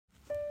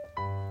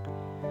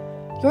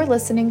You're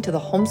listening to the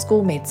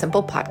Homeschool Made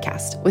Simple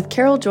podcast with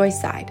Carol Joy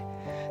Seid.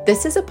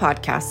 This is a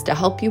podcast to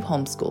help you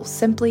homeschool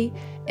simply,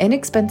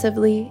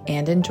 inexpensively,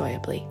 and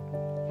enjoyably.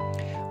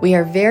 We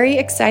are very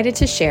excited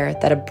to share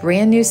that a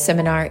brand new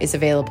seminar is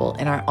available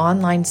in our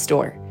online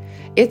store.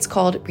 It's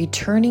called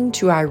Returning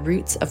to Our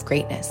Roots of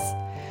Greatness.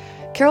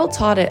 Carol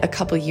taught it a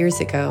couple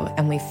years ago,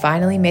 and we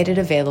finally made it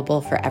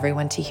available for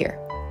everyone to hear.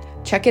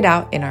 Check it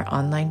out in our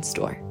online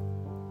store.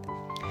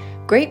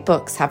 Great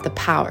books have the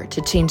power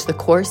to change the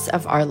course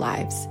of our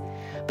lives,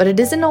 but it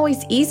isn't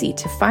always easy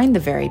to find the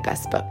very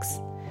best books.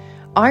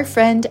 Our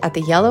friend at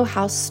the Yellow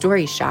House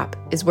Story Shop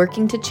is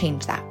working to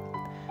change that.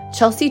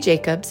 Chelsea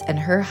Jacobs and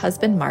her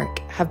husband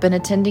Mark have been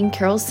attending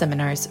Carol's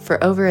seminars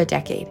for over a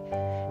decade.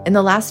 In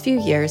the last few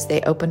years,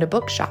 they opened a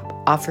bookshop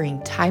offering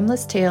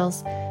timeless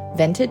tales,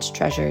 vintage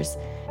treasures,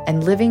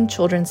 and living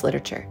children's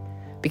literature,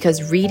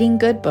 because reading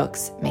good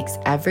books makes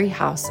every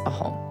house a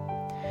home.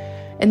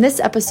 In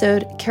this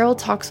episode, Carol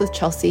talks with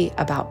Chelsea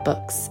about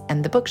books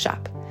and the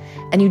bookshop,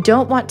 and you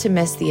don't want to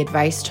miss the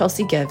advice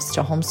Chelsea gives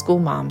to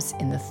homeschool moms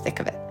in the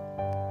thick of it.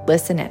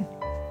 Listen in.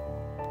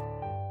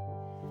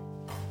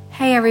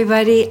 Hey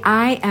everybody,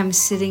 I am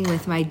sitting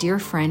with my dear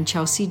friend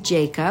Chelsea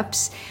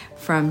Jacobs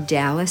from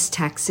Dallas,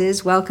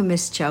 Texas. Welcome,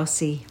 Miss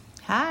Chelsea.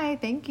 Hi,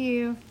 thank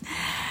you.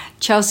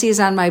 Chelsea is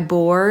on my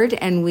board,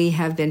 and we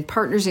have been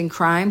partners in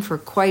crime for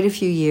quite a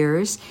few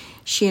years.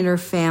 She and her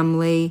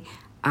family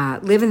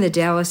live in the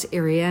Dallas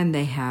area, and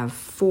they have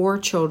 4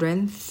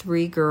 children,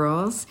 3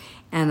 girls,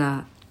 and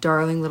a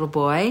darling little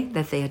boy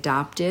that they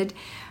adopted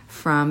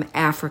from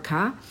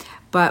Africa.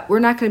 But we're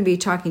not going to be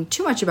talking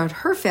too much about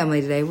her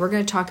family today. We're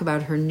going to talk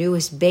about her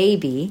newest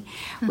baby,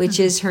 which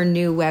is her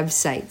new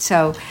website.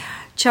 So,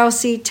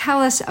 Chelsea,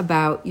 tell us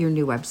about your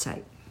new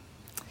website.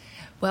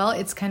 Well,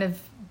 it's kind of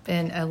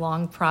been a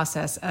long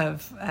process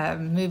of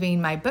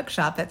moving my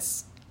bookshop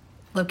that's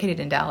located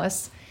in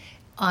Dallas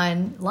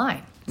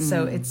online.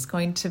 So it's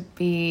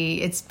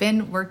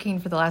been working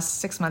for the last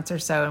 6 months or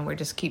so, and we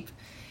just keep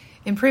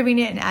improving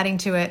it and adding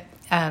to it.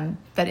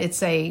 But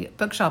it's a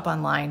bookshop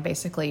online,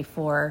 basically, it's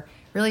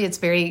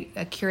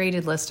a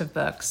curated list of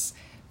books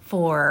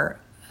for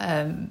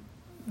a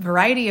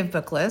variety of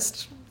book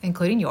lists,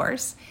 including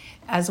yours,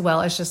 as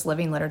well as just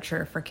living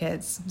literature for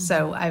kids. Mm-hmm.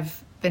 So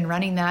I've been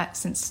running that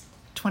since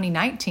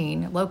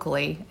 2019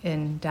 locally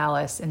in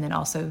Dallas, and then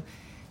also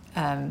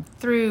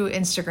through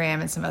Instagram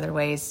and some other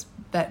ways.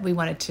 But we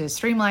wanted to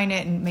streamline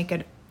it and make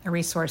it a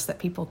resource that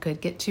people could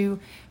get to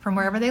from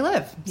wherever they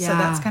live. Yeah. So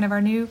that's kind of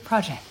our new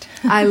project.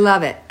 I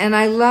love it. And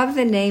I love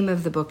the name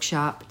of the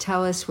bookshop.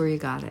 Tell us where you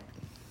got it.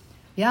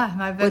 Yeah,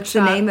 my bookshop. What's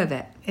the name of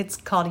it? It's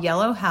called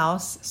Yellow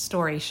House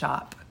Story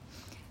Shop.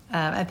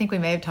 I think we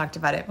may have talked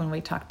about it when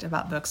we talked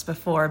about books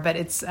before, but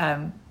it's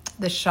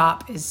the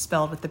shop is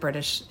spelled with the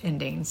British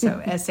ending, so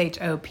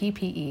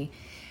Shoppe.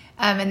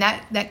 And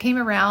that came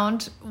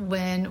around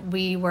when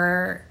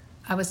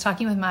I was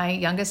talking with my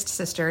youngest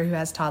sister who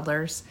has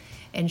toddlers,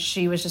 and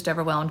she was just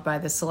overwhelmed by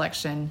the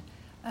selection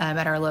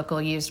at our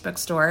local used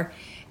bookstore.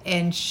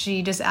 And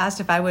she just asked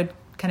if I would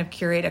kind of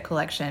curate a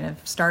collection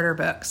of starter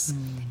books.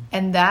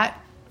 And that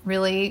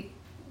really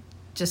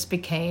just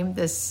became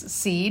this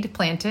seed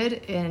planted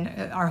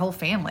in our whole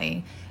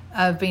family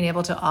of being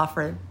able to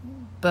offer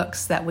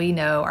books that we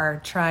know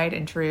are tried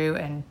and true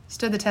and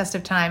stood the test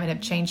of time and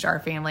have changed our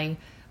family,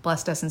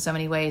 blessed us in so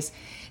many ways.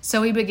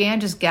 So we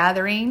began just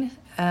gathering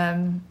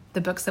the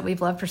books that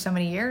we've loved for so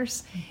many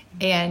years.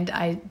 And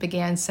I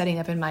began setting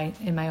up in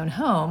my own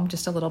home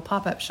just a little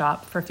pop-up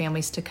shop for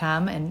families to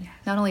come and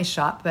not only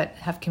shop, but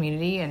have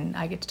community. And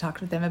I get to talk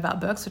with them about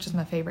books, which is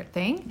my favorite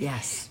thing.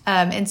 Yes.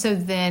 And so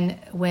then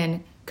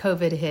when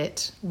COVID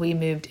hit, we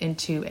moved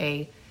into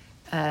a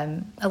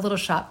little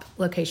shop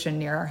location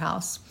near our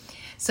house.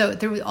 So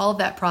through all of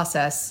that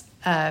process,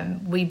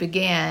 we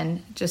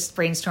began just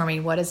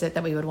brainstorming what is it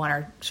that we would want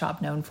our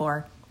shop known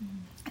for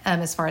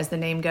as far as the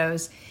name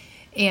goes.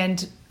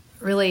 And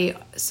really,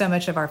 so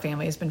much of our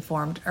family has been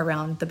formed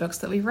around the books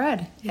that we've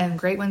read, and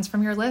great ones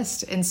from your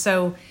list. And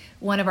so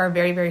one of our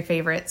very, very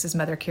favorites is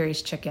Mother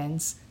Carey's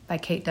Chickens by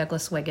Kate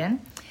Douglas Wiggin.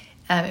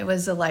 It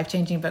was a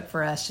life-changing book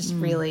for us, just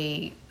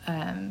really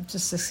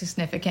just a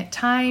significant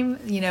time.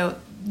 You know,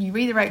 you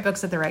read the right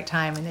books at the right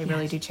time, and they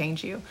really do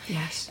change you.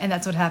 Yes. And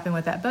that's what happened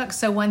with that book.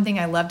 So one thing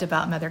I loved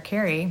about Mother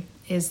Carey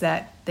is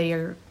that they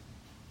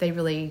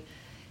really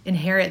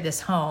inherit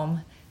this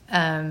home.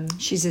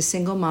 She's a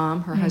single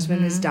mom. Her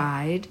husband has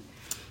died.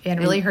 And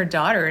really her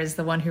daughter is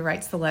the one who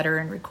writes the letter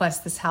and requests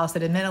this house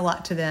that had meant a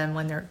lot to them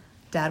when their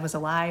dad was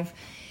alive.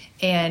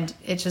 And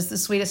it's just the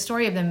sweetest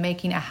story of them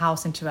making a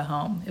house into a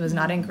home. It was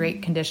not in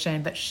great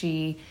condition, but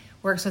she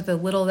works with the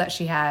little that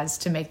she has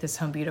to make this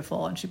home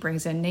beautiful. And she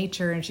brings in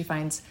nature, and she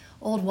finds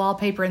old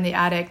wallpaper in the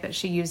attic that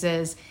she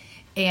uses.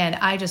 And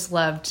I just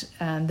loved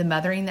the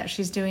mothering that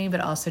she's doing, but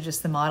also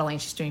just the modeling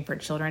she's doing for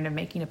children and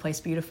making a place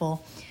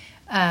beautiful.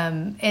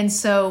 And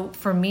so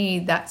for me,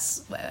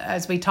 that's,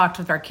 as we talked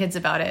with our kids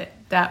about it,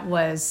 that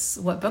was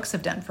what books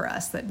have done for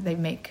us, that they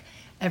make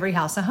every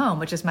house a home,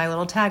 which is my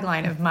little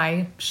tagline of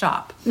my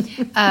shop.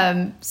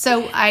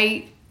 So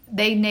I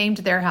they named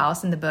their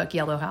house in the book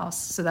Yellow House.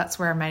 So that's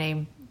where my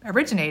name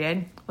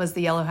originated, was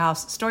the Yellow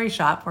House Story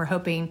Shop. We're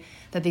hoping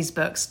that these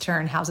books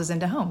turn houses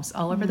into homes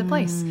all over the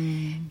place.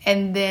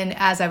 And then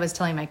as I was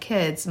telling my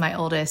kids, my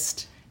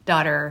oldest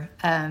daughter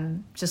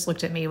just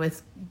looked at me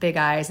with big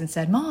eyes and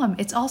said, "Mom,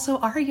 it's also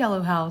our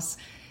yellow house,"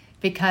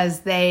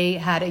 because they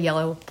had a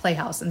yellow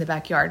playhouse in the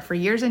backyard for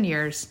years and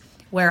years,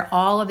 where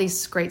all of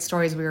these great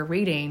stories we were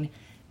reading,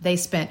 they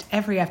spent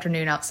every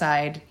afternoon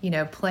outside,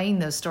 playing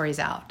those stories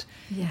out.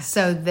 Yes.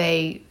 So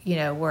they,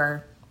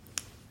 were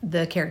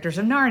the characters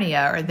of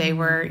Narnia, or they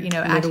were,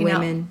 acting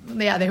women. out.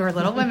 Yeah, they were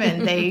Little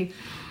Women. They,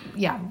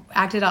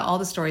 acted out all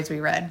the stories we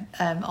read,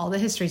 all the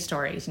history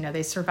stories.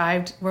 They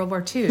survived World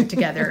War II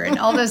together and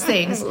all those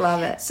things.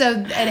 Love it. So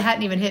it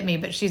hadn't even hit me,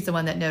 but she's the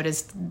one that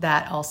noticed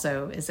that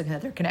also is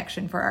another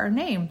connection for our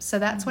name. So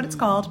that's what it's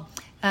called.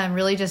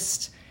 Really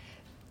just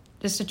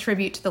a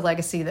tribute to the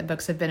legacy that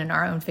books have been in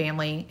our own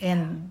family,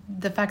 and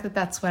the fact that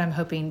that's what I'm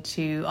hoping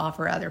to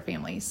offer other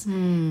families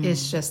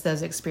is just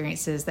those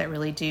experiences that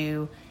really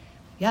do,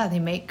 they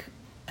make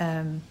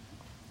the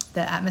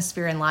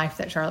atmosphere in life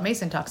that Charlotte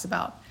Mason talks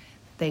about.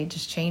 They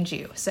just change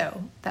you.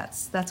 So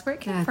that's where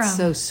it came from. That's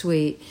so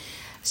sweet.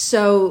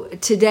 So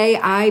today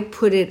I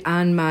put it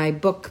on my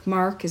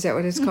bookmark. Is that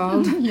what it's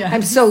called? Yes.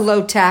 I'm so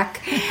low tech.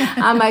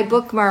 On my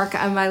bookmark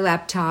on my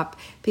laptop,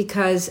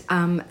 because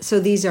so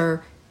these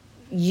are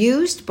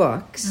used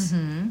books,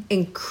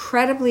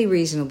 incredibly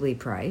reasonably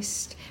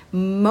priced.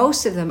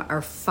 Most of them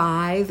are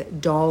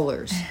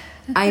 $5.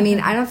 I mean,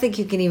 I don't think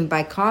you can even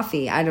buy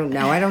coffee. I don't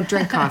know. I don't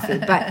drink coffee.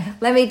 But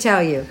let me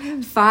tell you,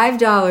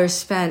 $5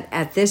 spent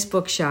at this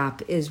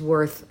bookshop is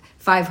worth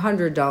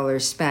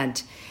 $500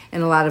 spent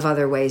in a lot of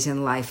other ways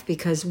in life,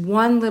 because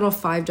one little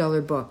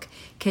 $5 book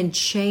can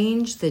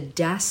change the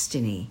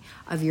destiny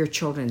of your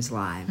children's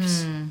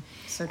lives.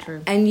 So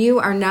true. And you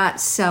are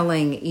not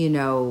selling,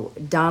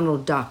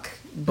 Donald Duck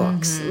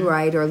books,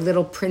 right? Or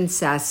Little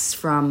Princess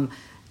from,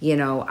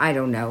 I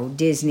don't know,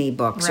 Disney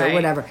books or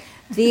whatever.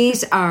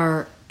 These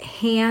are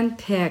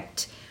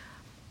hand-picked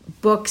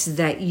books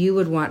that you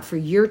would want for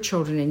your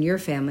children and your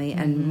family,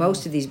 and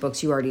most of these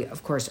books you already,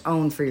 of course,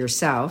 own for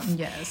yourself.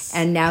 Yes.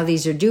 And now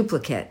these are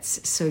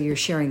duplicates, so you're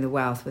sharing the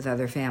wealth with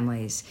other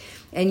families.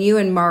 And you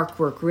and Mark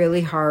work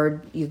really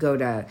hard. You go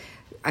to,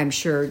 I'm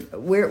sure,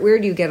 where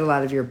do you get a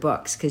lot of your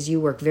books? Because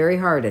you work very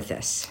hard at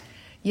this.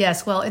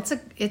 Yes, well, it's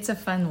a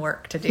fun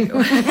work to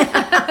do.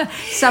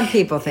 Some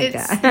people think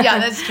that. Yeah,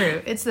 that's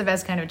true. It's the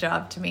best kind of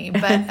job to me.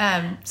 But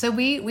so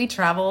we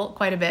travel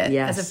quite a bit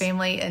as a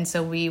family, and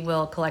so we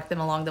will collect them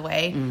along the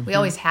way. We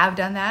always have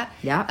done that.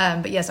 Yeah.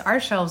 But yes,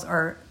 our shelves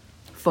are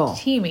full.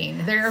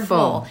 Teeming. They're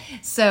full.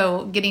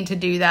 So getting to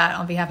do that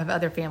on behalf of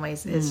other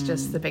families is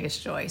just the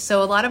biggest joy.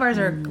 So a lot of ours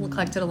are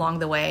collected along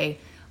the way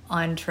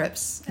on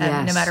trips. No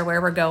matter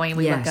where we're going,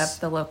 we look up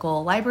the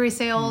local library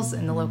sales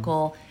and the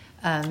local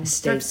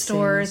thrift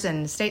stores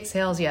and estate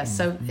sales. Yes.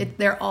 So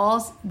they're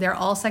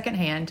all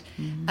secondhand.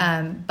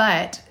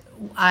 But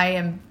I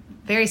am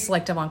very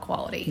selective on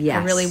quality. Yes.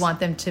 I really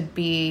want them to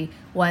be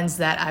ones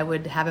that I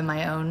would have in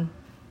my own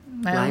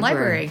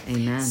library.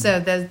 Amen. So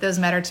those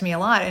matter to me a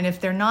lot. And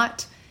if they're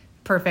not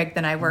perfect,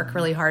 then I work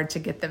really hard to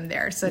get them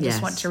there. So I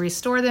just want to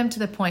restore them to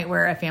the point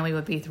where a family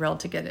would be thrilled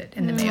to get it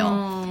in the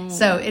mail.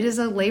 So it is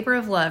a labor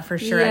of love for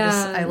sure. Yes.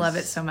 I love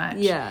it so much.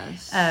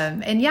 Yes.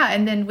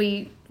 And then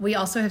we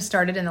also have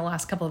started in the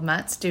last couple of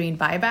months doing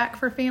buyback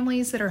for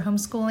families that are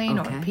homeschooling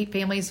or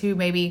families who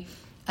maybe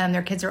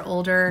their kids are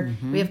older.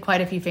 We have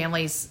quite a few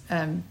families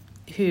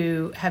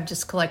who have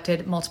just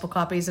collected multiple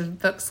copies of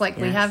books like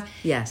we have,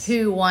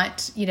 who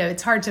want,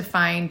 it's hard to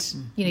find,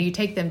 you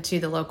take them to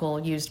the local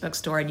used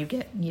bookstore and you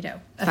get,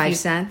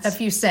 a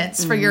few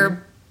cents for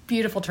your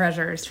beautiful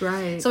treasures. That's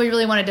right. So we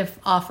really wanted to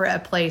offer a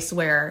place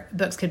where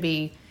books could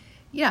be,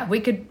 we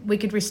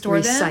could restore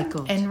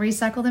them and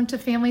recycle them to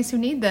families who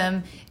need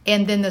them.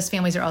 And then those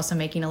families are also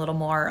making a little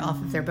more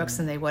off of their books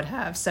than they would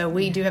have. So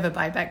we do have a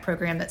buyback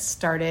program that's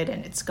started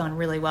and it's gone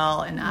really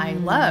well. And I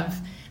love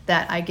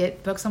that I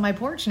get books on my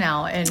porch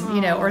now and,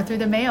 or through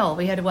the mail.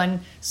 We had one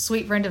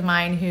sweet friend of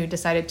mine who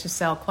decided to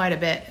sell quite a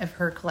bit of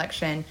her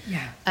collection.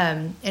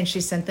 And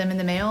she sent them in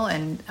the mail,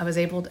 and I was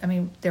able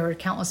to, there were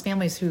countless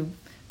families who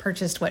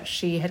purchased what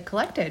she had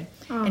collected,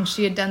 and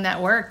she had done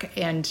that work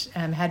and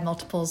had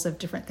multiples of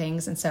different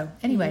things. And so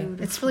anyway,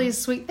 it's really a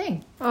sweet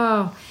thing.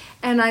 Oh,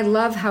 and I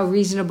love how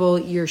reasonable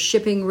your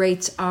shipping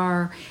rates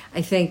are.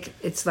 I think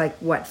it's like,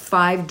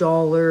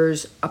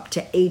 $5 up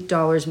to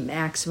 $8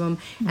 maximum.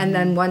 And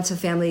then once a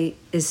family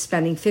is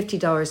spending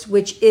 $50,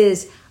 which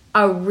is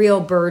a real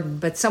burden,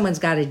 but someone's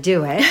got to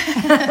do it.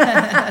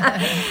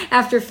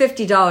 After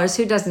 $50,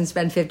 who doesn't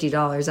spend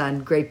 $50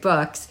 on great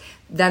books?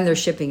 Then their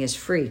shipping is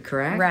free,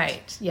 correct?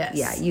 Right, yes.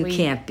 Yeah, you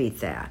can't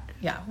beat that.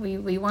 Yeah,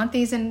 we want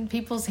these in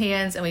people's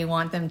hands, and we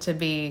want them to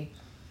be,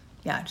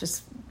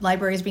 just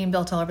libraries being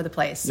built all over the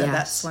place. So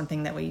that's one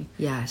thing that we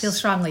feel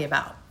strongly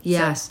about.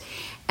 Yes. So.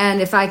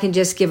 And if I can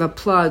just give a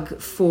plug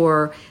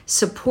for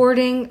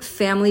supporting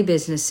family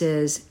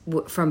businesses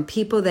from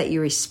people that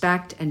you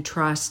respect and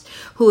trust,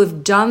 who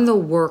have done the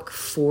work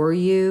for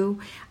you.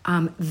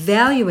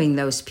 valuing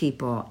those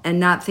people and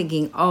not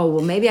thinking, oh,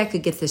 well, maybe I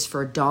could get this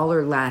for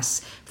 $1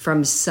 less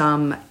from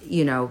some,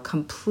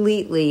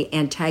 completely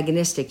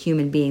antagonistic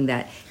human being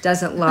that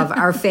doesn't love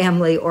our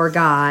family or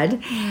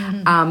God.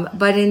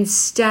 But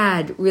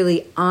instead,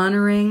 really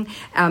honoring.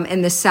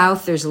 In the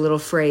South, there's a little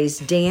phrase,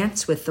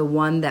 dance with the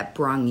one that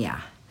brung ya.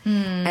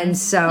 And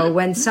so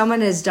when someone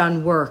has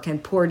done work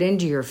and poured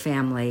into your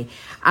family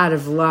out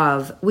of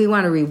love, we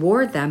want to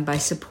reward them by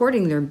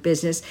supporting their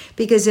business,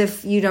 because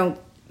if you don't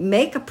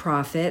make a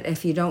profit,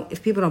 if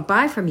people don't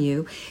buy from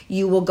you,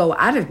 you will go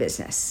out of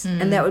business.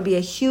 And that would be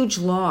a huge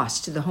loss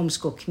to the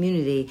homeschool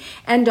community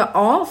and to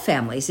all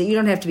families, that you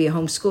don't have to be a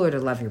homeschooler to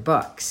love your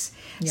books.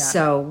 Yeah.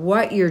 So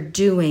what you're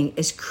doing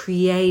is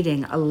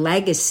creating a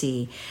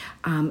legacy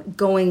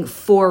going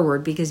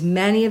forward, because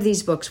many of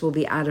these books will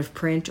be out of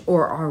print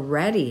or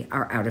already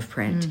are out of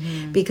print,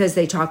 because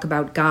they talk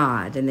about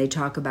God and they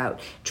talk about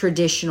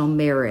traditional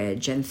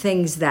marriage and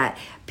things that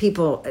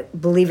people,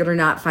 believe it or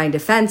not, find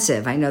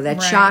offensive. I know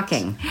that's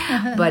shocking,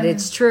 but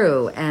it's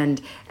true.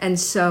 And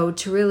so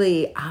to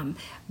really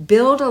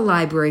build a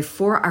library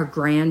for our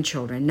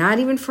grandchildren, not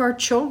even for our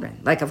children.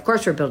 Like, of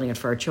course, we're building it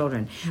for our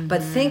children,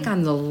 but think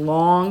on the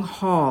long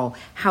haul,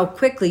 how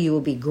quickly you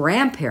will be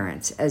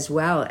grandparents as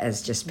well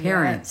as just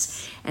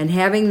parents, and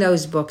having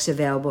those books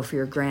available for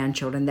your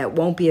grandchildren that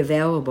won't be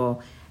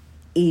available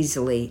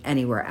easily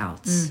anywhere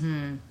else.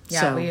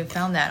 Yeah, so, we have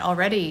found that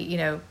already.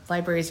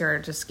 Libraries are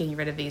just getting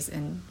rid of these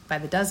by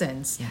the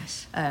dozens.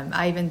 Yes.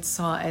 I even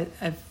saw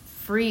a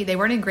free, they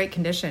weren't in great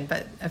condition,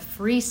 but a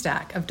free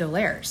stack of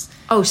Dolaires.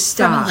 Oh,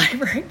 stop. From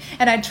a library.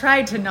 And I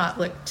tried to not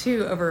look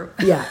too over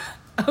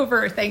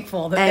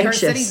thankful that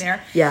Anxious. they were sitting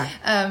there.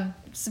 Yeah.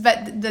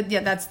 But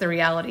that's the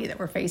reality that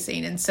we're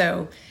facing. And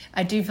so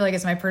I do feel like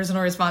it's my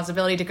personal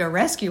responsibility to go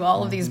rescue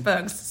all of these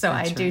books. So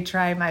that's I do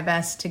try my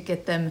best to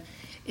get them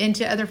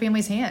into other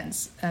families'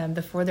 hands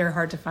before they're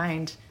hard to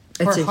find,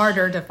 or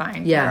harder to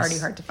find. Yes. They're already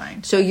hard to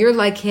find. So you're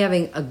like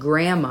having a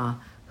grandma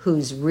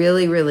who's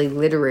really, really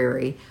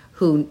literary,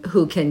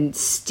 who can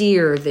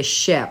steer the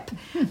ship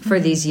for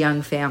these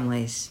young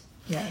families.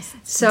 Yes.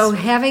 So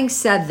having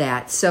said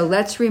that, so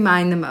let's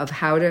remind them of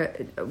how to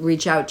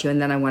reach out to you,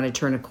 and then I want to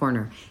turn a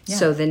corner. Yeah.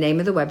 So the name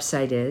of the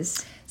website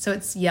is? So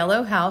it's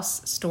Yellow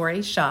House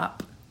Story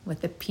Shop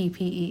with the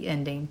PPE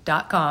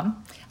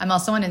ending.com. I'm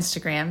also on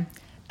Instagram,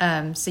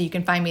 so you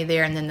can find me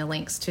there, and then the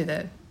links to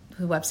the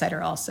website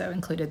are also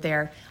included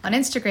there. On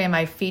Instagram,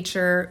 I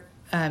feature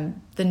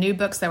the new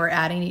books that we're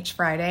adding each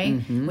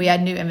Friday. We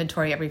add new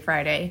inventory every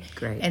Friday.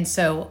 Great. And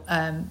so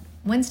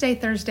Wednesday,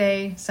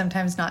 Thursday,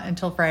 sometimes not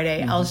until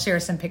Friday, I'll share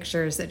some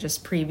pictures that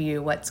just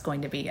preview what's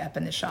going to be up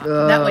in the shop.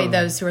 Oh. That way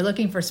those who are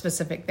looking for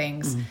specific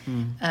things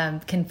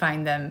can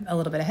find them a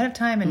little bit ahead of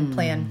time and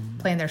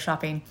plan their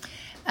shopping.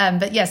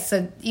 But yes,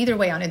 so either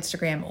way on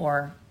Instagram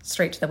or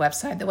straight to the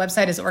website. The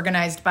website is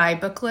organized by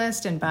book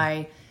list and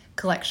by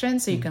collection,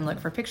 so you can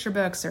look for picture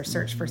books or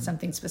search for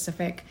something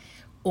specific.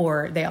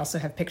 Or they also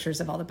have pictures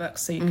of all the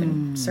books, so you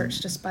can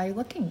search just by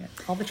looking at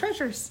all the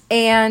treasures.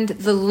 And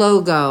the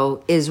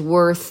logo is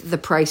worth the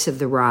price of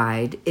the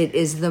ride. It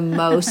is the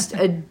most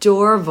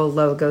adorable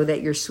logo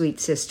that your sweet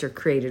sister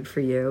created for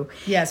you.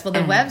 Yes, well,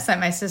 the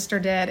website my sister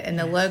did, and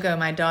the logo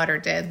my daughter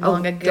did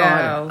long ago.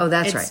 Daughter. Oh,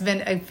 that's right. It's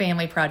been a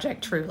family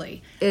project,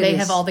 truly. They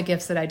have all the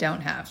gifts that I don't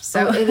have.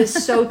 So it is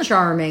so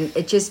charming.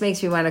 It just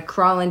makes me want to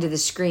crawl into the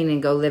screen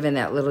and go live in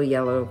that little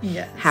yellow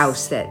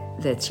house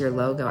that's your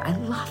logo. I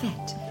love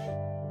it.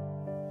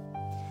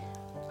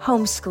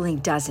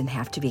 Homeschooling doesn't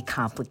have to be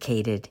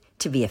complicated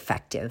to be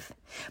effective,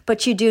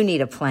 but you do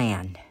need a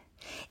plan.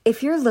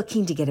 If you're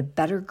looking to get a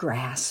better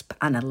grasp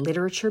on a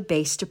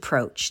literature-based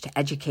approach to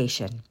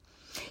education,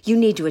 you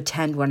need to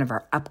attend one of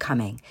our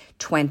upcoming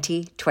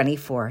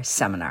 2024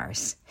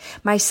 seminars.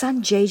 My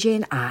son JJ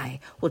and I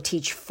will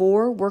teach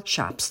 4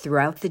 workshops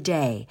throughout the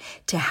day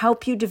to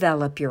help you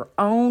develop your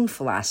own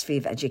philosophy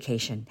of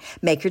education,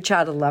 make your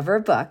child a lover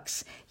of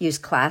books, use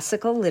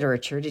classical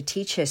literature to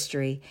teach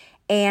history,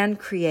 and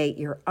create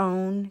your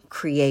own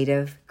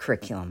creative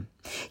curriculum.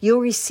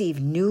 You'll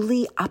receive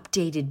newly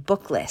updated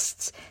book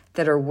lists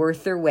that are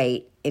worth their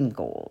weight in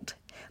gold.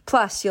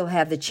 Plus, you'll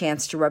have the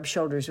chance to rub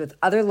shoulders with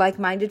other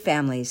like-minded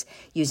families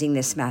using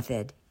this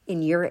method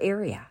in your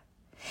area.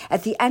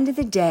 At the end of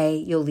the day,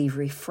 you'll leave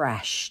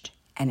refreshed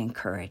and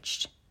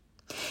encouraged.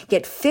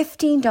 Get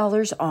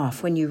 $15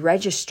 off when you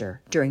register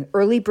during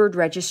early bird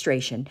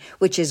registration,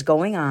 which is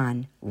going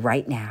on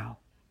right now.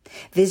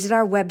 Visit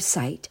our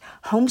website,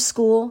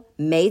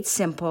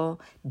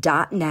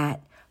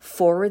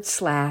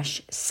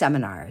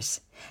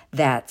 homeschoolmadesimple.net/seminars.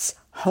 That's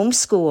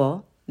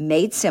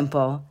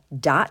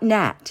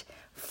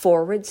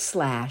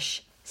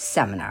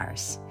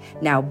homeschoolmadesimple.net/seminars.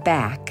 Now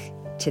back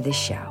to the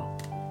show.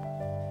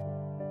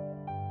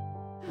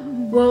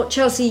 Well,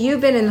 Chelsea, you've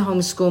been in the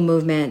homeschool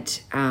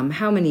movement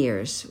how many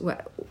years?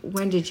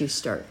 When did you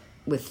start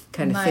with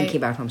kind of thinking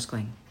about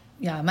homeschooling?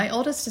 Yeah, my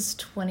oldest is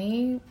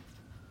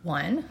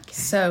 21. Okay.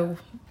 So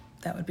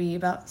that would be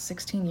about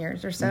 16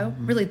 years or so,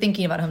 really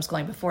thinking about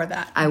homeschooling before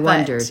that. I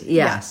wondered,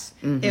 yes.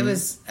 Yeah, it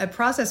was a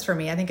process for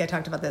me. I think I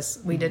talked about this.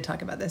 We did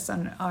talk about this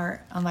on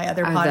my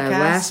other podcast. The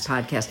last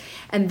podcast.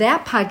 And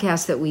that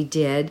podcast that we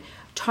did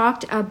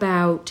talked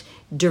about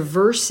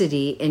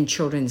diversity in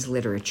children's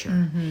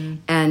literature.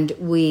 And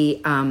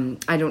we,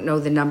 I don't know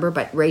the number,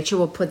 but Rachel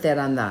will put that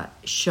on the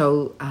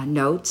show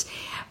notes.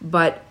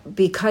 But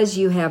because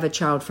you have a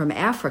child from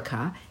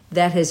Africa,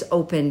 that has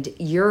opened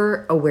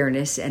your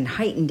awareness and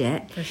heightened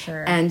it. For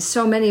sure. And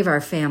so many of our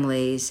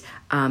families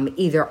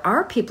either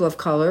are people of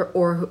color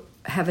or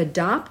have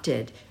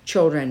adopted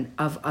children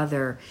of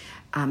other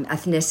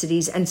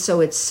ethnicities. And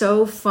so it's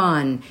so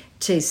fun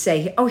to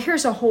say, oh,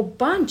 here's a whole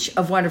bunch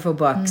of wonderful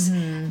books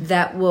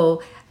that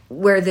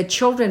where the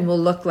children will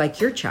look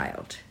like your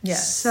child.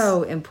 Yes.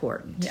 So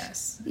important.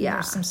 Yes. Yeah.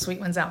 There's some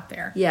sweet ones out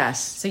there.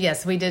 Yes. So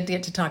yes, we did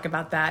get to talk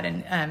about that,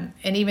 and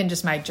even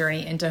just my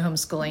journey into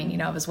homeschooling.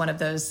 I was one of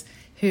those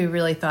who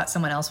really thought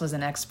someone else was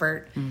an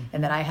expert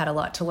and that I had a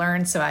lot to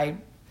learn. So I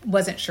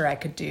wasn't sure I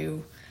could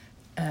do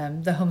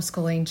the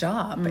homeschooling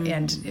job,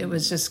 and it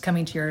was just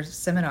coming to your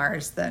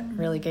seminars that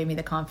really gave me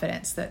the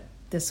confidence that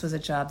this was a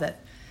job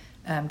that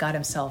God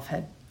Himself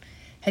had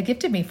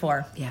gifted me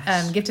for,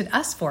 gifted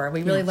us for.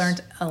 We really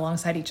learned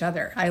alongside each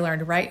other. I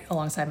learned right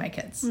alongside my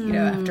kids,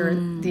 after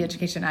the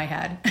education I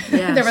had.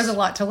 There was a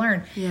lot to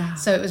learn. Yeah.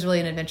 So it was really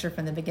an adventure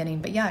from the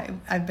beginning. But yeah,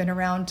 I've been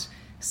around,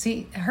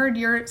 heard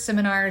your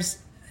seminars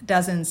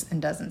dozens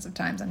and dozens of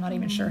times. I'm not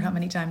even sure how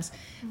many times.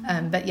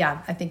 But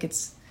yeah, I think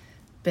it's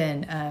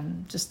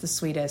been just the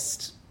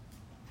sweetest,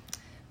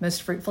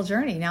 most fruitful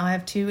journey. Now I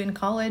have 2 in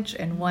college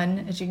and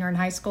 1 a junior in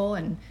high school,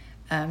 and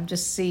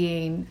just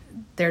seeing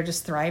they're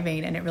just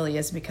thriving, and it really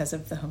is because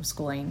of the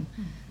homeschooling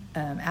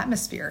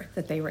atmosphere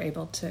that they were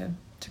able to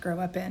grow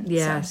up in.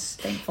 Yes.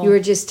 So thankful. You were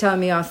just telling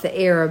me off the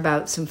air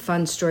about some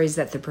fun stories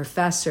that the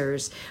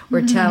professors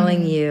were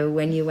telling you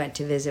when you went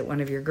to visit one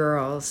of your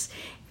girls,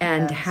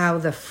 and how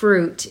the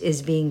fruit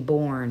is being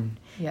born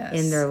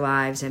in their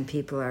lives, and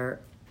people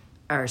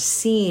are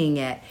seeing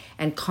it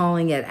and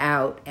calling it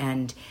out,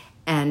 and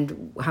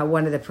how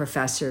one of the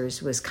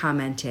professors was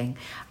commenting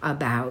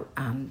about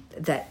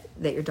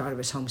that your daughter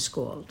was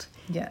homeschooled.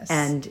 Yes.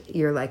 And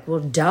you're like,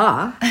 well,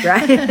 duh,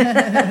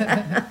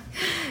 right?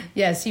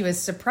 Yes, he was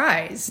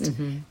surprised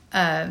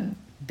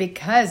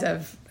because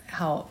of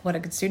what a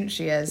good student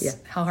she is,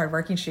 how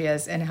hardworking she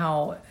is, and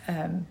how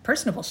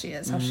personable she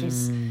is, how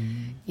she's,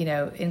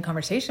 in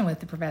conversation with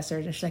the professor.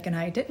 And she's like, and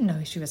I didn't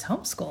know she was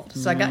homeschooled.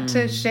 So I got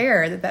to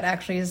share that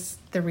actually is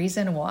the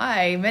reason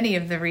why, many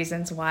of the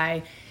reasons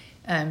why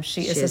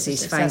she is a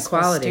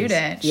successful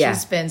student. Yeah.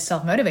 She's been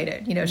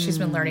self-motivated. She's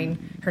been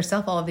learning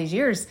herself all of these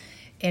years,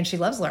 and she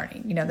loves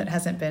learning, that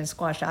hasn't been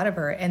squashed out of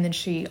her. And then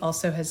she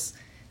also has,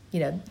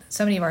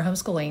 so many of our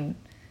homeschooling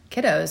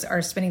kiddos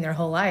are spending their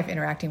whole life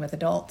interacting with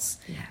adults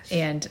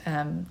and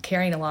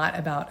caring a lot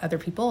about other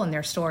people and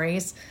their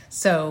stories.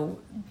 So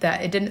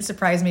that it didn't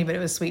surprise me, but it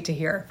was sweet to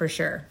hear for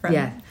sure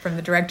from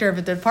the director of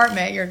the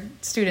department, your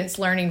students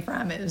learning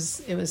from. It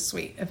was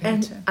sweet of him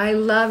and I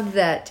loved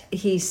that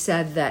he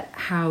said that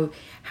how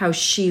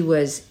she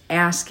was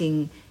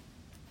asking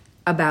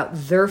about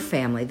their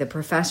family, the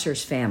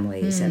professors'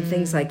 families, and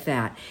things like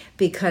that,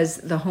 because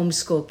the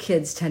homeschool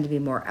kids tend to be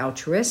more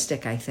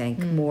altruistic, I think,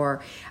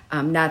 more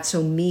not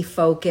so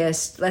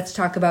me-focused. Let's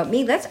talk about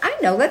me. Let's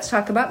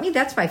talk about me.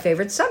 That's my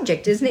favorite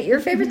subject. Isn't it your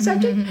favorite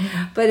subject?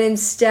 But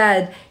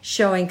instead,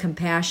 showing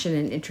compassion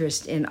and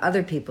interest in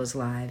other people's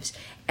lives,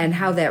 and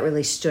how that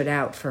really stood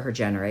out for her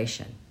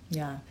generation.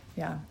 Yeah.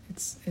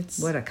 It's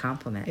what a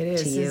compliment it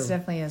is. to you. It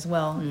definitely is.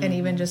 Well, and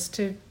even just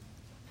to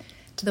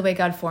the way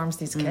God forms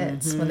these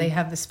kids when they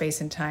have the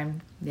space and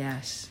time.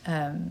 Yes.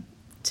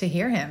 To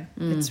hear Him,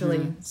 it's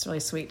really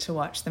sweet to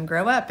watch them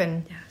grow up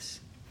and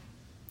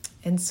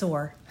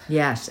soar.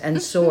 Yes,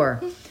 and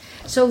soar.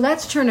 So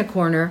let's turn a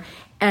corner,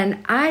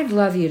 and I'd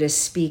love you to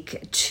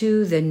speak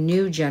to the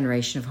new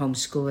generation of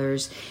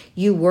homeschoolers.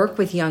 You work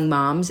with young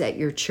moms at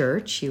your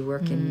church. You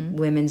work in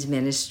women's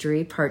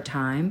ministry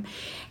part-time,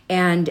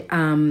 and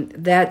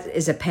that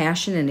is a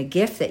passion and a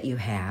gift that you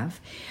have.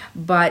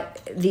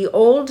 But the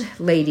old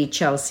lady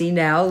Chelsea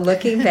now,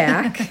 looking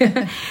back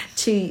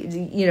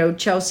to,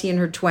 Chelsea in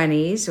her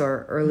 20s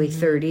or early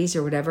 30s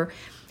or whatever,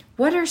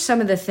 what are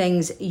some of the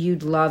things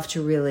you'd love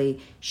to really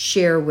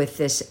share with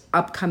this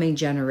upcoming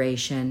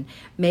generation,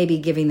 maybe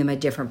giving them a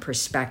different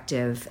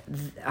perspective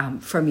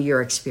from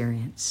your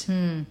experience?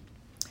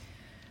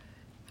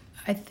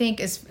 I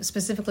think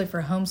specifically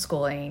for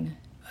homeschooling,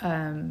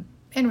 and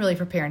really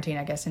for parenting,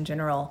 I guess, in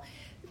general,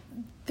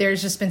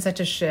 there's just been such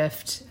a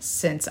shift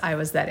since I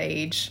was that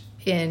age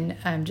in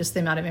just the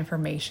amount of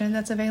information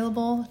that's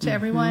available to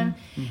everyone.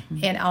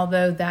 And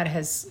although that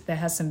has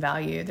some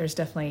value, there's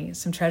definitely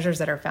some treasures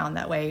that are found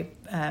that way.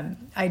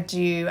 I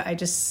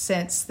just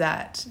sense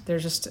that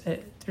there's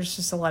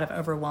just a lot of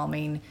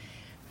overwhelming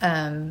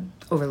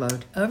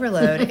overload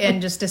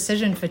and just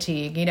decision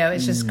fatigue.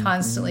 It's just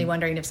constantly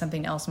wondering if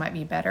something else might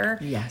be better.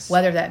 Yes.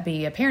 Whether that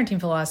be a parenting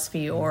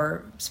philosophy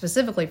or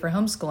specifically for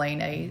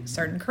homeschooling, a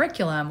certain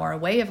curriculum or a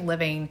way of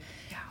living.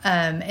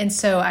 And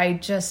so I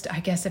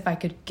guess if I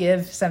could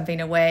give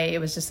something away, it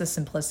was just the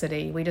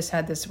simplicity. We just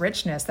had this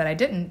richness that I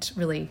didn't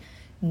really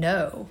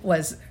know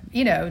was,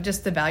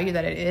 just the value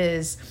that it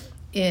is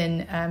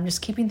in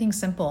just keeping things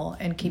simple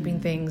and keeping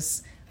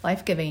things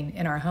life-giving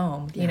in our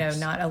home. Yes.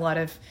 Not a lot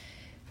of,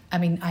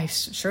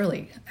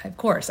 of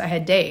course, I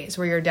had days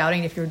where you're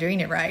doubting if you're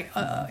doing it right.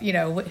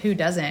 Who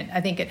doesn't?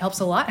 I think it helps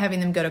a lot having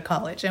them go to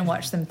college and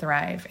watch them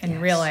thrive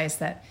and realize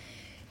that,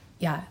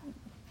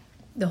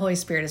 the Holy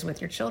Spirit is with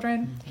your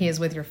children. He is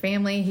with your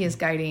family. He is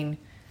guiding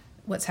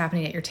what's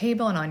happening at your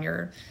table and on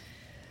your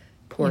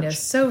porch,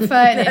 sofa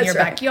and in your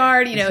right.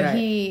 backyard. Right.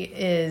 He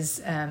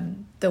is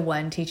the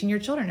one teaching your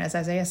children, as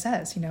Isaiah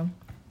says,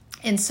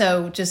 And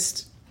so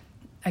just,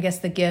 I guess,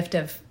 the gift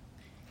of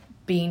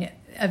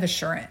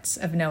assurance,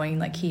 of knowing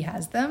like he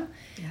has them.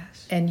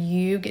 Yes. And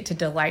you get to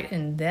delight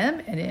in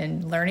them and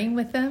in learning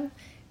with them,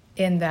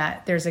 in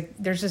that there's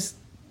just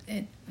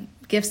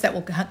gifts that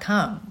will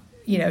come,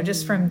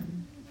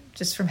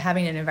 just from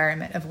having an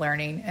environment of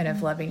learning and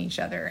of loving each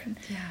other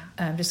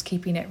and just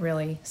keeping it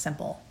really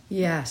simple.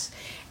 Yes.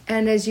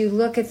 And as you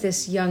look at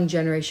this young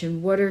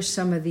generation, what are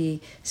some of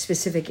the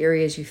specific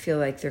areas you feel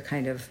like they're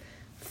kind of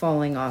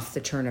falling off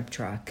the turnip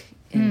truck?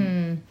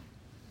 And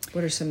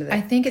what are some of the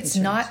I think it's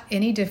concerns? not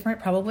any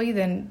different probably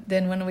than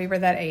when we were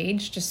that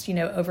age, just,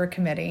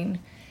 overcommitting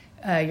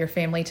your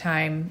family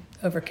time,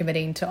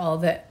 overcommitting to all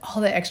the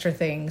extra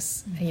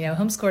things.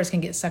 Homeschoolers can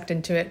get sucked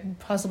into it,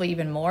 possibly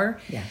even more.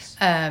 Yes.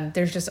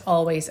 There's just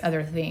always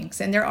other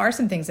things. And there are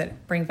some things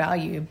that bring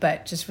value,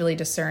 but just really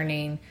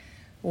discerning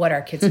what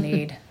our kids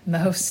need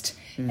most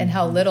and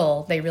how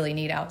little they really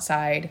need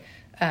outside,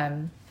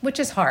 which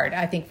is hard.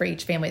 I think for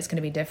each family it's going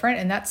to be different.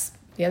 And that's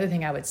the other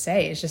thing I would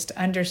say, is just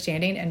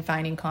understanding and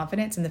finding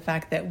confidence in the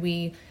fact that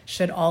we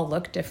should all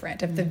look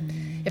different.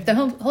 If the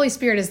Holy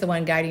Spirit is the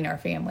one guiding our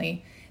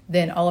family,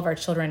 then all of our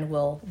children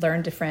will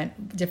learn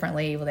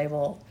differently. They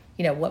will,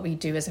 what we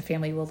do as a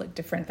family will look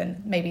different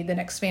than maybe the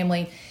next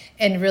family.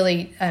 And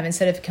really,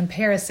 instead of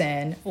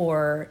comparison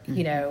or,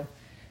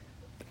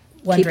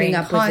 wondering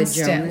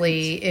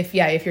constantly if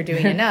you're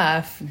doing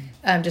enough,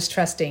 just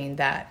trusting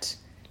that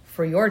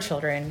for your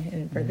children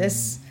and for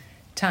this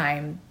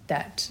time,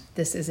 that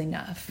this is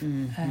enough.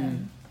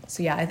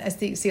 I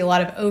see a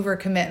lot of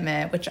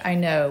overcommitment, which I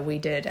know we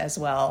did as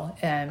well.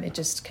 It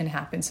just can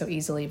happen so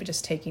easily, but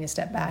just taking a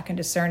step back and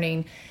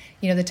discerning,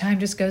 the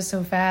time just goes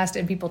so fast,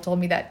 and people told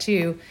me that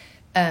too.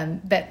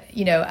 But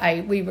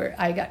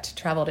I got to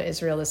travel to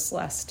Israel this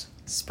last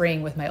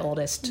spring with my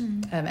oldest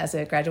as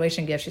a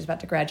graduation gift. She's about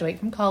to graduate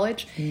from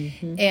college,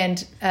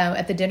 and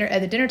at the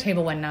dinner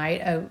table one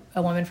night,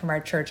 a woman from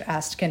our church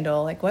asked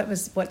Kendall, like,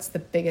 what's the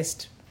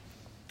biggest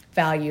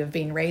value of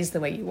being raised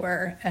the way you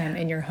were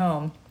in your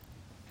home?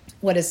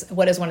 What is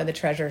one of the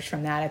treasures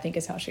from that? I think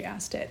is how she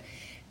asked it.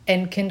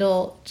 And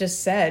Kendall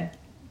just said,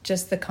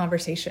 just the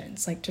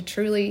conversations, like to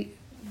truly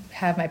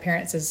have my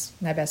parents as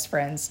my best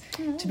friends,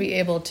 to be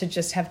able to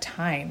just have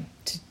time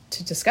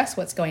to discuss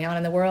what's going on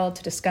in the world,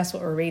 to discuss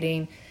what we're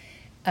reading.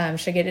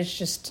 It's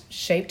just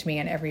shaped me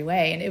in every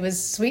way. And it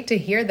was sweet to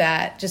hear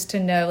that, just to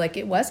know, like,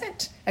 it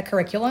wasn't a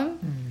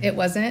curriculum. It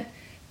wasn't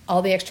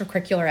all the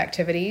extracurricular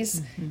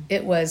activities.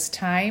 It was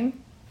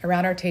time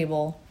around our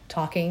table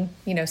talking.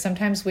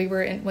 Sometimes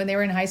when they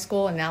were in high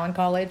school and now in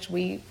college,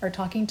 we are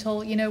talking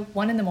till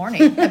 1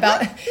 a.m.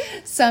 about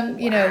some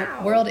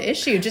world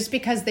issue, just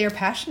because they're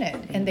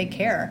passionate and they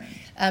care.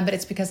 But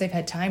it's because they've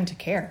had time to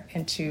care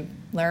and to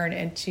learn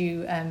and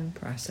to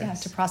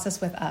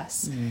process with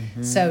us.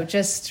 So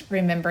just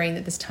remembering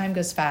that this time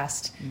goes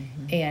fast,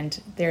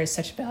 and there is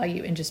such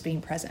value in just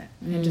being present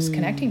and just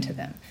connecting to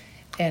them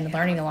and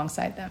learning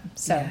alongside them.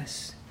 So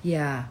yes.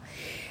 Yeah.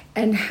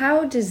 And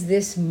how does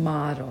this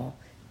model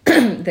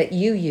that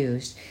you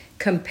used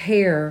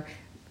compare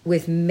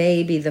with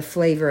maybe the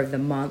flavor of the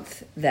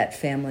month that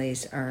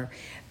families are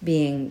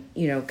being,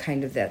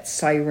 kind of that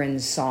siren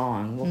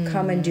song? Well,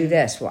 come and do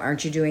this. Well,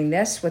 aren't you doing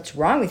this? What's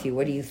wrong with you?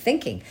 What are you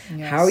thinking?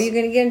 Yes. How are you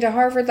going to get into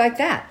Harvard like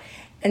that?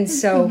 And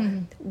so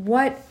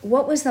what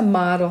was the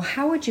model?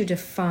 How would you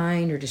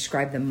define or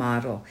describe the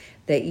model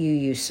that you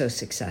use so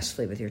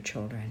successfully with your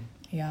children?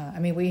 Yeah,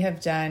 we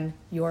have done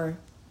your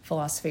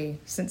philosophy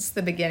since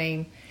the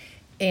beginning.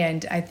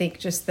 And I think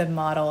just the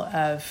model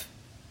of,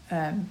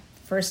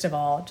 first of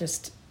all,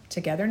 just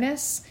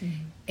togetherness,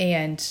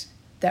 and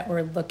that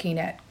we're looking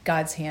at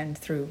God's hand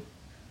through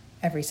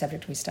every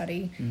subject we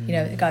study,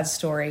 God's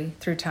story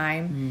through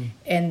time,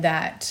 and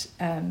that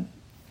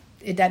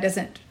that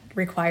doesn't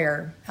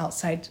require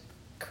outside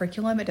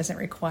curriculum. It doesn't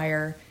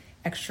require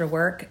extra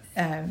work.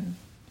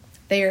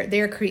 They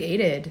are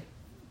created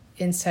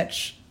in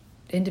such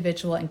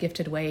individual and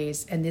gifted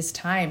ways, and this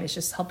time is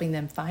just helping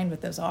them find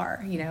what those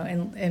are,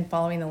 and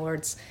following the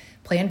Lord's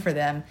plan for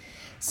them.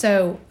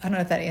 So I don't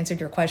know if that answered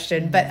your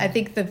question, but I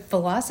think the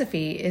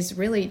philosophy is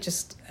really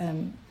just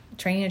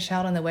training a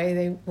child in the way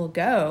they will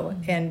go,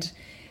 and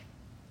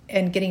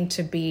getting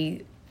to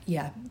be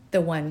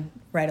the one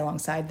right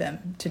alongside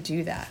them to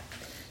do that.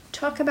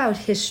 Talk about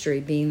history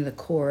being the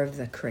core of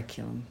the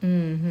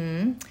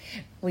curriculum.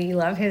 We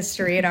love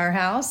history in our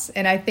house.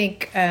 And I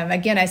think,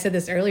 again, I said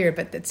this earlier,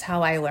 but that's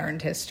how I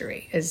learned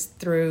history, is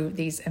through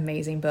these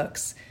amazing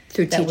books.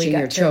 Through that teaching we got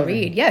your to children.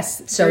 read.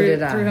 Yes. So through,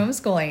 did I. Through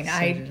homeschooling.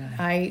 So did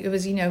I. It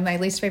was, my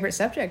least favorite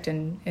subject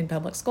in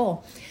public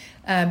school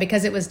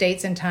because it was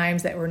dates and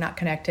times that were not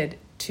connected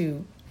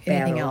to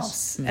anything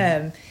else.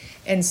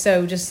 And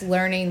so just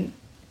learning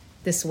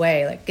this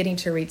way, like getting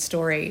to read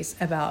stories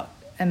about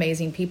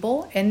amazing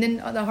people, and then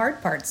the hard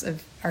parts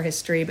of our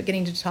history, but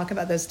getting to talk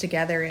about those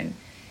together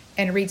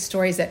and read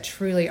stories that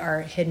truly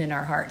are hidden in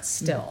our hearts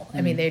still.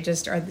 I mean, they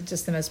just are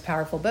just the most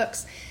powerful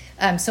books.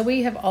 So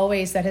we have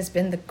always, that has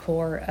been the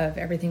core of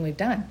everything we've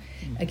done.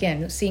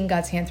 Again, seeing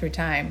God's hand through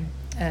time,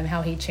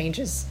 how he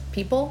changes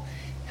people,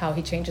 how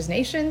he changes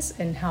nations,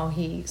 and how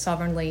he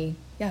sovereignly,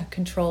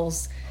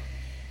 controls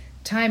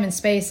time and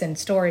space and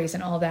stories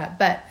and all that.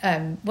 But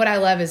what I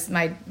love is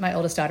my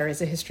oldest daughter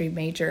is a history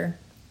major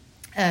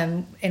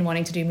and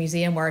wanting to do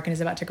museum work and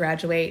is about to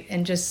graduate,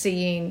 and just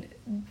seeing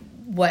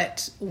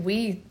what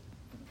we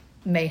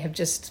may have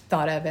just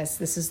thought of as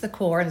this is the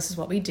core, this is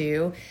what we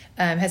do,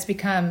 has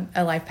become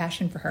a life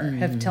passion for her,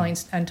 of telling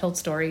untold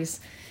stories,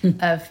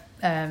 of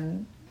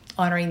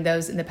honoring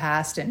those in the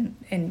past, and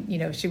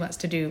she wants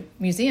to do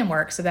museum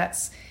work. So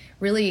that's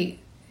really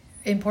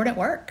important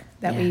work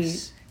that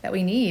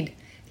we need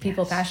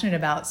people passionate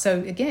about. So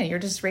again, you're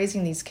just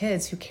raising these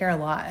kids who care a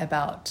lot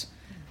about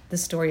the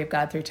story of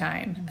God through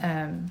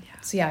time.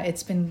 So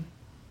it's been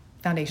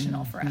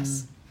foundational for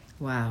us.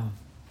 Wow.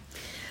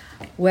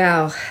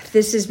 Well,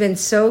 this has been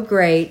so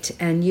great,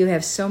 and you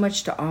have so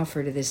much to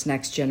offer to this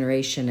next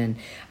generation, and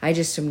I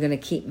just am going to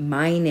keep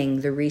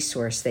mining the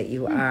resource that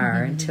you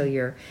are until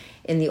you're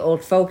in the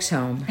old folks'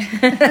 home.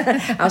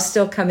 I'll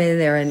still come in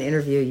there and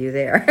interview you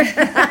there.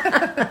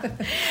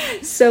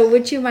 So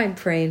would you mind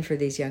praying for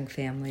these young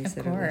families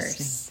that are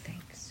listening?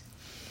 Thanks.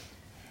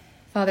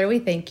 Father, we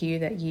thank you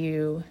that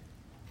you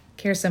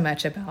care so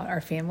much about our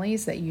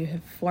families, that you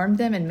have formed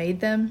them and made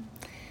them,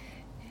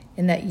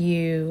 and that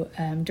you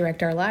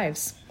direct our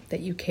lives, that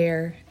you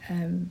care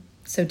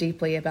so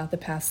deeply about the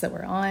paths that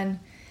we're on,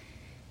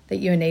 that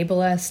you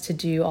enable us to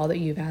do all that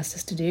you've asked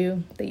us to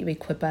do, that you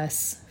equip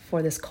us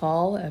for this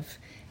call of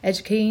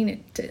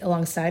educating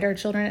alongside our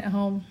children at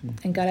home.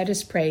 And God, I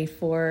just pray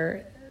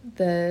for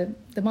the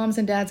moms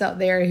and dads out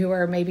there who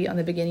are maybe on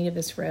the beginning of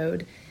this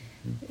road,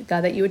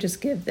 God, that you would just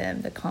give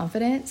them the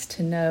confidence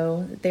to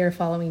know that they are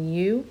following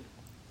you,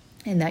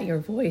 and that your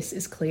voice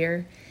is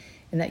clear,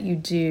 and that you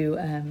do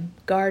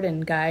guard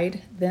and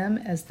guide them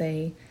as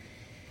they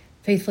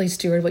faithfully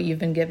steward what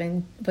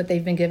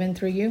they've been given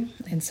through you.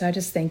 And so I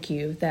just thank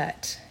you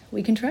that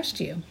we can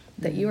trust you,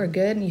 that you are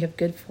good and you have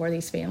good for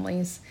these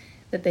families,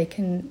 that they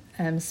can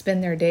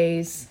spend their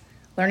days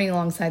learning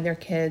alongside their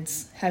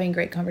kids, having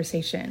great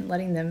conversation,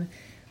 letting them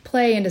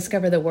play and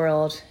discover the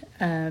world,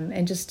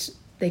 and just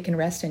they can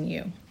rest in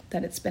you,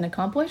 that it's been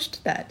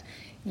accomplished, that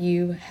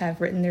you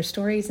have written their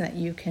stories, and that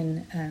you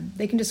can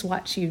they can just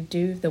watch you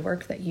do the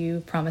work that you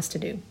promised to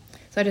do.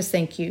 So I just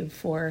thank you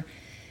for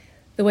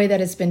the way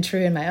that has been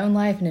true in my own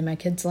life and in my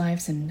kids'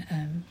 lives, and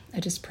I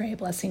just pray a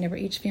blessing over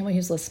each family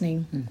who's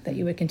listening, that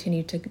you would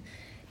continue to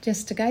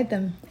guide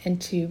them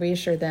and to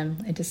reassure them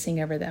and to sing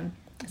over them.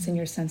 It's in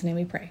your son's name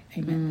we pray.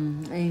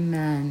 Amen.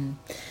 Amen.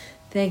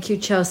 Thank you,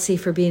 Chelsea,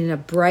 for being a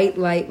bright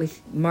light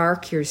with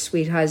Mark, your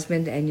sweet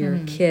husband, and your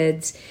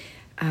kids,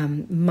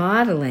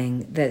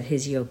 modeling that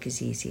his yoke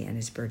is easy and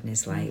his burden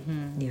is light.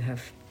 You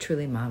have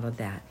truly modeled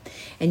that.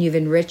 And you've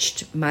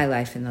enriched my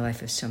life and the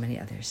life of so many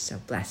others. So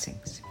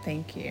blessings.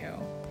 Thank you.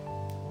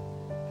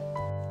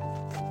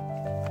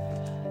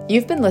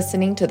 You've been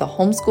listening to the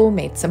Homeschool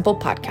Made Simple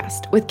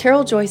podcast with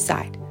Carol Joy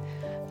Seid.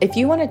 If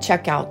you want to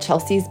check out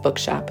Chelsea's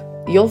bookshop,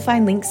 you'll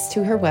find links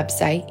to her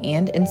website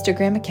and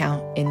Instagram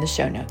account in the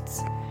show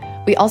notes.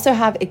 We also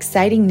have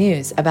exciting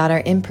news about our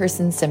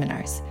in-person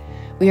seminars.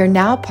 We are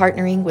now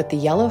partnering with the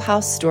Yellow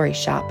House Story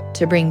Shop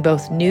to bring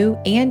both new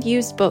and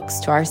used books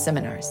to our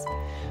seminars.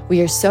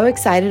 We are so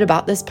excited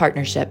about this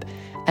partnership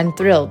and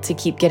thrilled to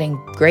keep getting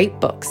great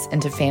books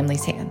into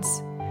families'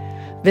 hands.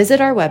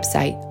 Visit our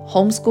website,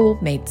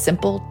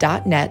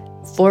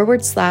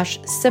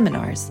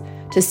 homeschoolmadesimple.net/seminars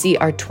to see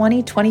our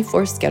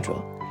 2024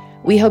 schedule.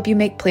 We hope you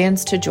make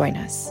plans to join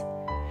us.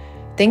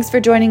 Thanks for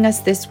joining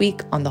us this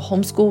week on the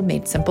Homeschool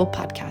Made Simple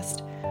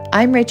podcast.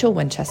 I'm Rachel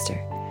Winchester.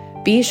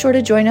 Be sure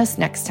to join us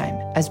next time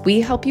as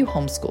we help you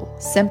homeschool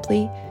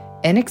simply,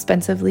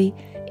 inexpensively,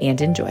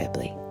 and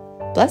enjoyably.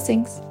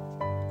 Blessings.